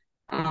us.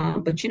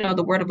 But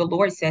the word of the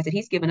Lord says that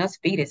he's given us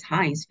feet as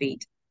hinds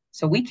feet.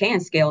 So we can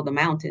scale the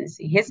mountains.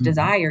 His Mhm.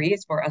 desire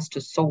is for us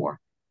to soar.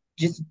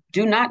 Just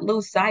do not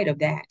lose sight of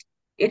that.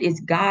 It is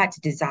God's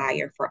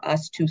desire for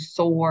us to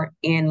soar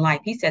in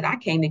life. He said, I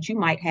came that you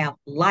might have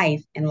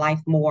life and life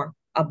more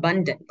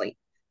abundantly. Yeah.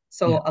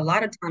 So a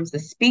lot of times the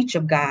speech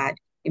of God,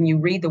 when you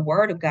read the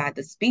word of God,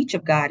 the speech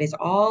of God is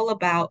all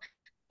about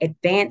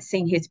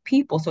advancing his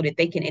people so that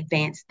they can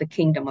advance the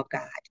kingdom of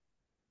God.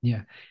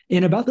 Yeah.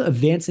 And about the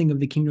advancing of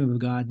the kingdom of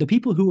God, the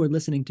people who are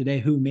listening today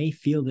who may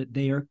feel that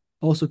they are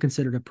also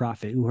considered a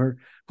prophet, who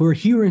are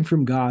hearing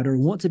from God or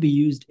want to be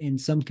used in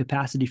some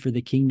capacity for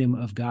the kingdom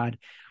of God,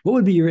 what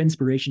would be your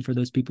inspiration for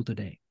those people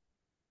today?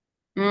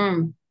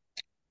 Mm,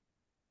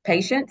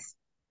 patience,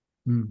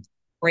 Mm.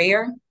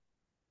 prayer,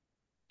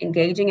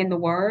 engaging in the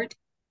word,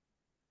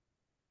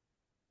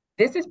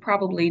 this is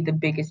probably the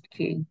biggest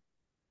key.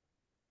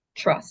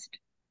 Trust.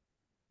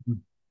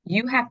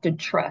 You have to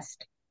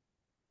trust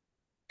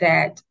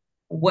that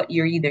what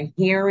you're either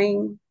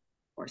hearing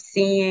or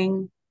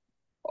seeing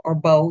or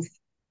both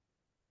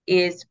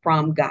is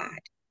from God.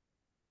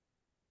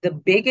 The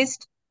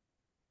biggest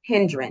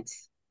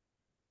hindrance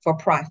for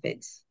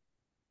prophets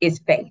is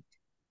faith.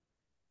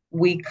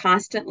 We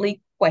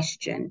constantly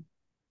question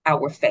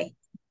our faith.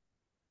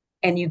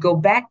 And you go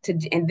back to,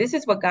 and this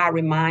is what God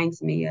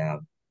reminds me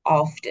of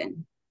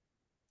often.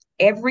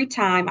 Every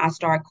time I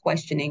start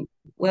questioning,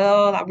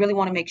 well, I really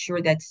want to make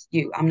sure that's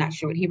you. I'm not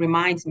sure. He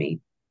reminds me,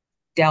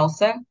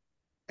 Delsa,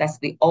 that's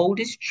the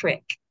oldest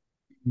trick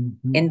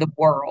in the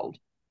world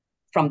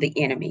from the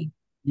enemy.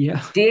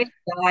 Yeah. Did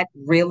God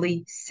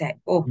really say?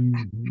 Oh,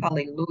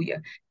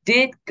 hallelujah.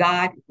 Did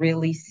God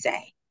really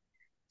say?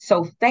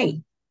 So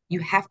faith, you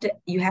have to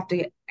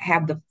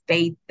have the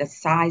faith the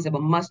size of a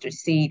mustard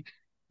seed.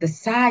 The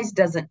size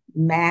doesn't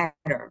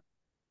matter.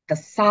 The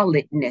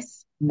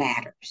solidness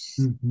matters.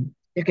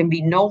 There can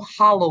be no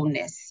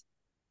hollowness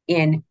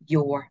in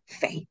your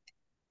faith.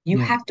 You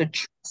have to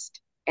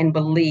trust and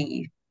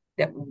believe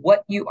that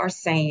what you are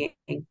saying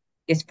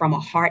is from a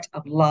heart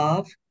of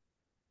love,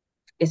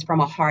 is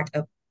from a heart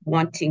of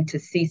wanting to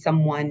see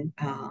someone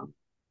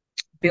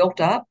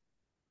built up,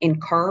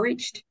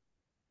 encouraged,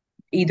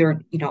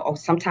 either, or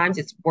sometimes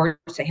it's words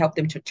to help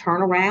them to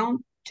turn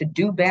around, to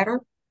do better,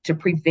 to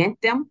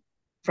prevent them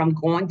from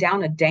going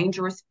down a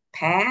dangerous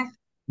path,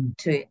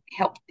 to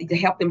help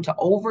them to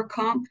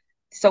overcome.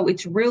 So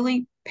it's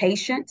really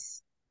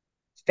patience,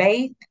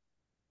 faith,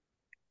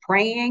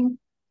 praying,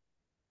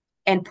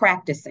 and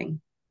practicing.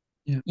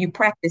 You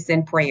practice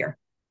in prayer.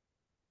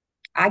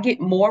 I get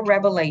more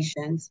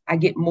revelations. I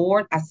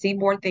see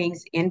more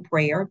things in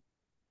prayer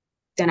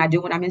than I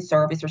do when I'm in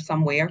service or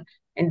somewhere.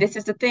 And this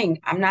is the thing.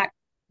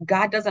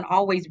 God doesn't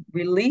always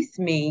release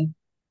me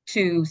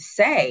to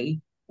say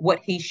what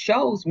he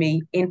shows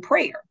me in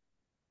prayer.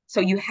 So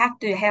you have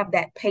to have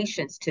that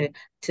patience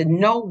to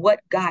know what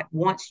God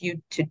wants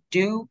you to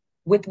do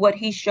with what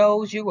he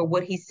shows you or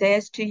what he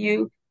says to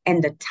you,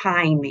 and the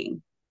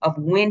timing of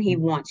when he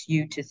wants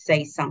you to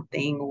say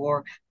something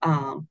or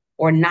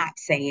not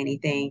say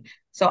anything.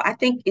 So I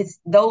think it's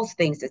those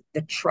things that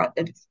the trust.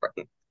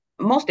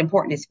 Most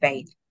important is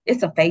faith.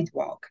 It's a faith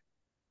walk.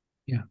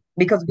 Yeah.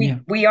 Because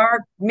we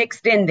are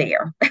mixed in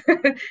there,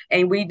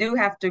 and we do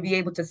have to be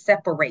able to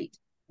separate,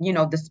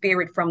 the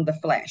spirit from the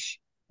flesh.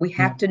 We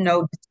have to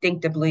know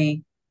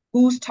distinctively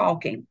who's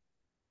talking.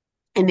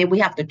 And then we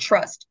have to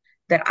trust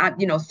that,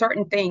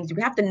 certain things,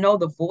 we have to know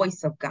the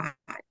voice of God.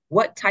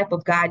 What type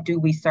of God do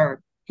we serve?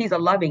 He's a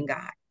loving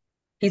God.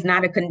 He's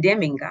not a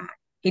condemning God.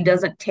 He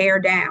doesn't tear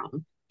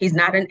down. He's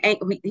not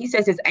he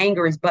says his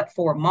anger is but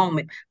for a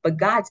moment, but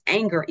God's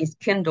anger is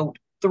kindled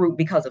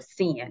because of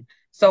sin.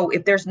 So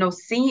if there's no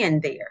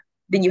sin there,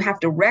 then you have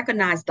to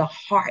recognize the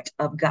heart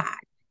of God.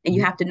 And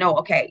you have to know,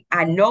 okay,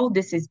 I know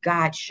this is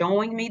God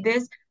showing me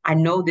this. I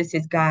know this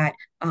is God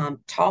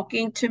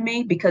talking to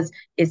me, because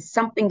it's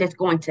something that's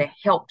going to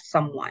help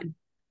someone.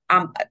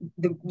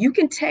 You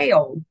can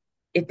tell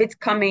if it's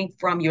coming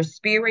from your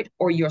spirit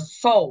or your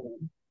soul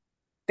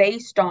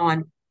based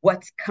on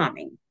what's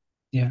coming.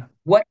 Yeah.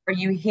 What are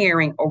you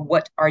hearing or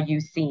what are you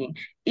seeing?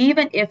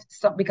 Even if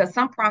because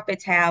some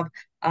prophets have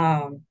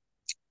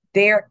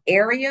their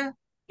area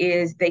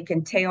is they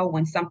can tell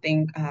when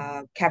something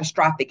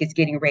catastrophic is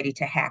getting ready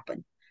to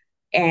happen.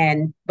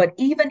 But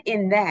even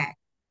in that,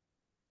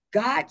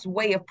 God's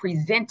way of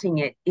presenting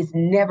it is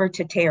never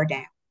to tear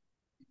down.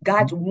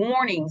 God's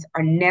warnings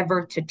are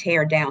never to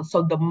tear down.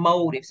 So the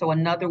motive. So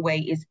another way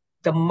is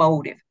the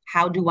motive.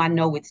 How do I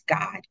know it's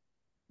God?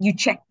 You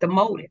check the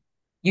motive.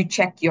 You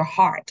check your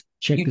heart.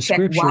 Check you the check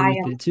scripture why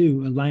with it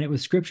too. Align it with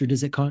scripture.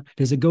 Does it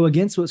go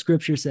against what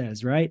scripture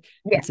says? Right.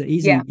 Yeah, it's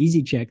an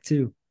easy check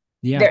too.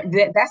 Yeah.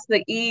 That's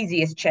the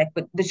easiest check.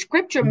 But the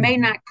scripture may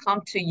not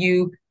come to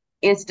you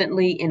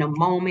instantly in a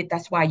moment.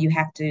 That's why you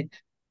have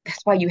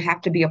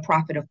to be a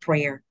prophet of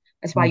prayer.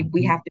 That's why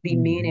we have to be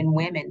men and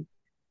women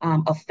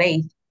of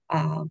faith,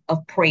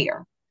 of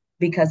prayer,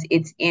 because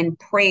it's in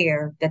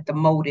prayer that the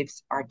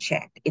motives are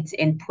checked. It's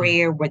in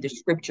prayer where the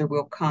scripture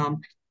will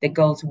come that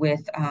goes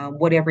with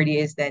whatever it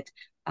is that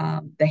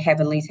the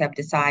heavenlies have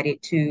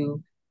decided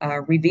to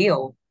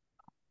reveal,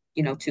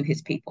 to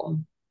his people.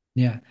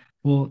 Yeah.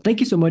 Well, thank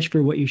you so much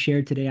for what you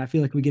shared today. I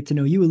feel like we get to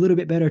know you a little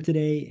bit better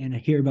today and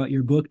hear about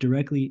your book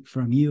directly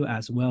from you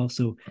as well.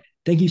 So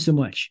thank you so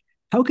much.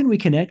 How can we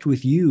connect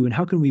with you and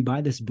how can we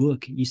buy this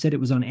book? You said it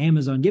was on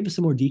Amazon. Give us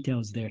some more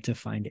details there to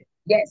find it.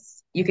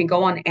 Yes, you can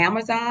go on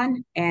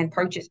Amazon and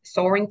purchase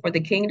Soaring for the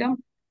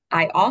Kingdom.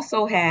 I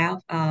also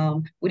have,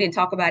 we didn't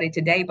talk about it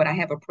today, but I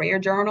have a prayer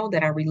journal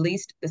that I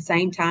released the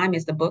same time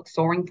as the book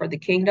Soaring for the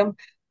Kingdom.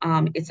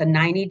 It's a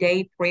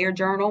 90-day prayer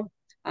journal.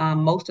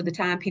 Most of the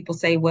time people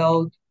say,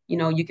 well,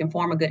 you can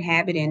form a good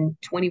habit in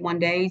 21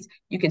 days.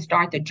 You can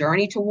start the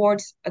journey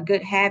towards a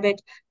good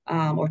habit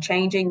or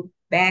changing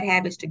bad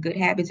habits to good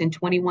habits in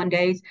 21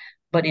 days.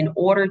 But in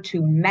order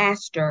to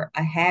master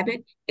a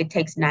habit, it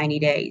takes 90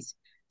 days.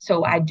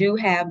 So I do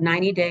have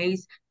 90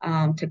 days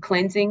to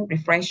cleansing,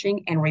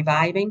 refreshing, and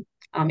reviving.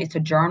 It's a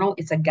journal.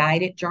 It's a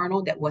guided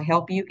journal that will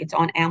help you. It's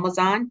on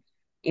Amazon.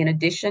 In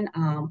addition,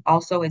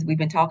 also, as we've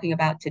been talking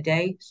about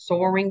today,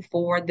 Soaring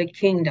for the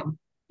Kingdom.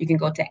 You can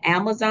go to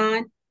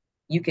Amazon.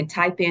 You can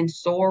type in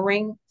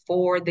Soaring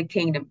for the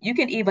Kingdom. You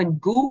can even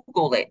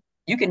Google it.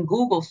 You can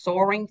Google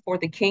Soaring for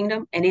the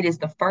Kingdom, and it is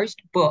the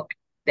first book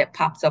that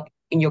pops up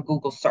in your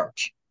Google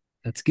search.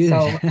 That's good.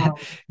 So,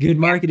 good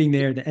marketing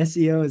there. The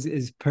SEO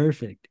is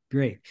perfect.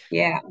 Great.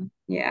 Yeah.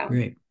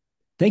 Great.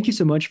 Thank you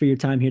so much for your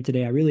time here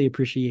today. I really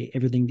appreciate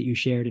everything that you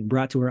shared and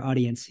brought to our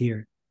audience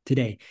here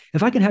today.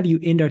 If I can have you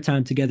end our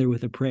time together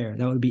with a prayer,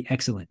 that would be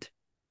excellent.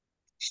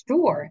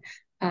 Sure.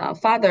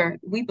 Father,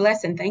 we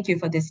bless and thank you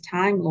for this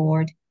time,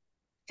 Lord.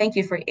 Thank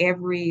you for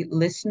every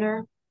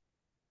listener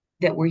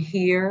that were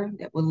here,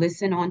 that will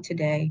listen on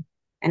today.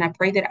 And I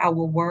pray that our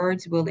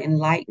words will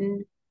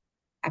enlighten.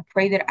 I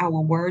pray that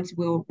our words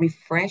will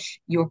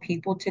refresh your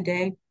people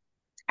today.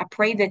 I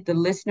pray that the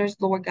listeners,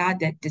 Lord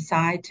God, that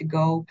decide to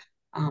go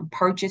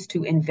purchase,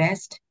 to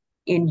invest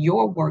in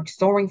your work,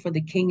 Soaring for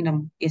the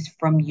Kingdom, is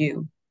from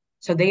you.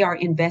 So they are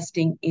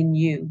investing in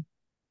you.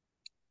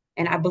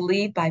 And I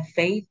believe by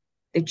faith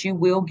that you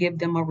will give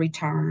them a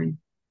return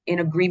in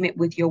agreement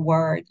with your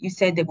word. You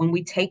said that when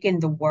we take in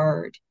the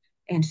word,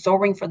 and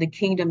Soaring for the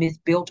Kingdom is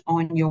built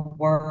on your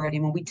word,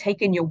 and when we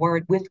take in your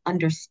word with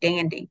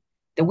understanding,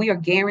 that we are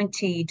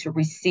guaranteed to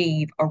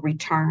receive a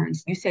return.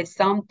 You said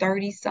some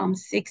 30, some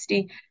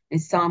 60,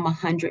 and some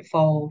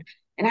 100-fold.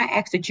 And I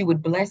ask that you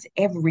would bless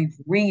every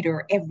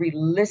reader, every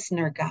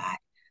listener, God,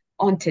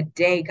 on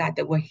today, God,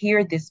 that will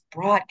hear this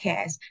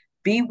broadcast.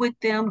 Be with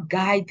them,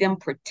 guide them,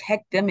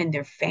 protect them and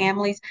their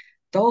families.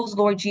 Those,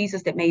 Lord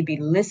Jesus, that may be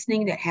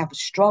listening, that have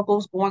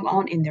struggles going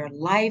on in their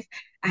life,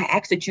 I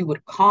ask that you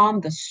would calm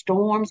the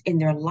storms in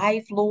their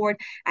life, Lord.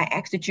 I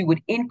ask that you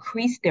would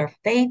increase their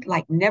faith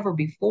like never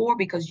before,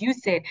 because you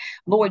said,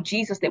 Lord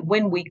Jesus, that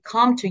when we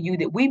come to you,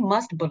 that we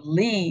must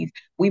believe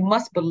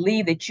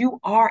that you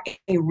are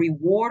a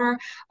rewarder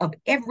of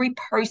every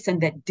person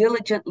that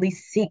diligently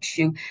seeks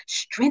you.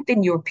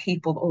 Strengthen your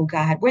people, oh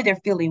God, where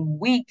they're feeling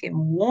weak and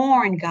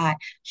worn, God.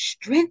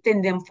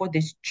 Strengthen them for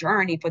this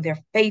journey, for their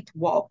faith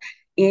walk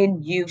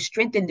in you.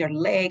 Strengthen their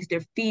legs,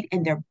 their feet,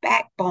 and their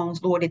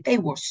backbones, Lord, that they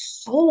will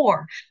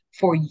soar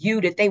for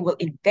you, that they will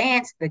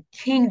advance the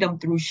kingdom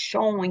through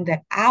showing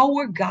that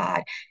our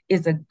God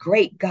is a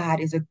great God,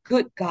 is a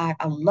good God,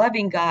 a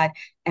loving God,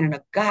 and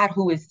a God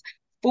who is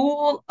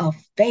full of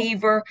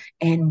favor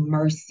and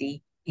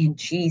mercy. In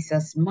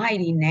Jesus'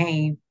 mighty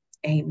name,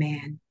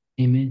 amen.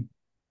 Amen.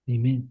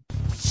 Amen.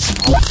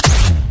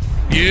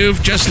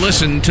 You've just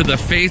listened to the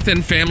Faith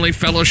and Family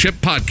Fellowship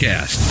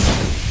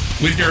Podcast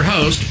with your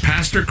host,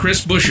 Pastor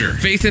Chris Busher.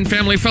 Faith and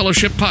Family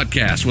Fellowship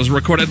Podcast was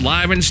recorded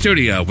live in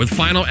studio with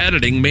final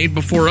editing made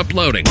before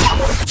uploading.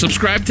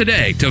 Subscribe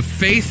today to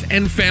Faith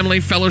and Family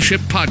Fellowship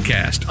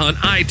Podcast on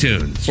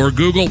iTunes or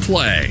Google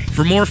Play.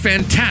 For more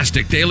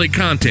fantastic daily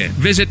content,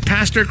 visit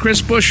Pastor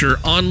Chris Busher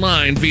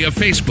online via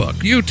Facebook,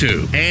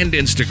 YouTube, and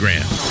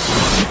Instagram.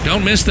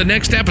 Don't miss the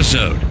next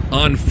episode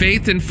on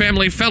Faith and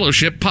Family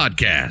Fellowship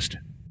Podcast.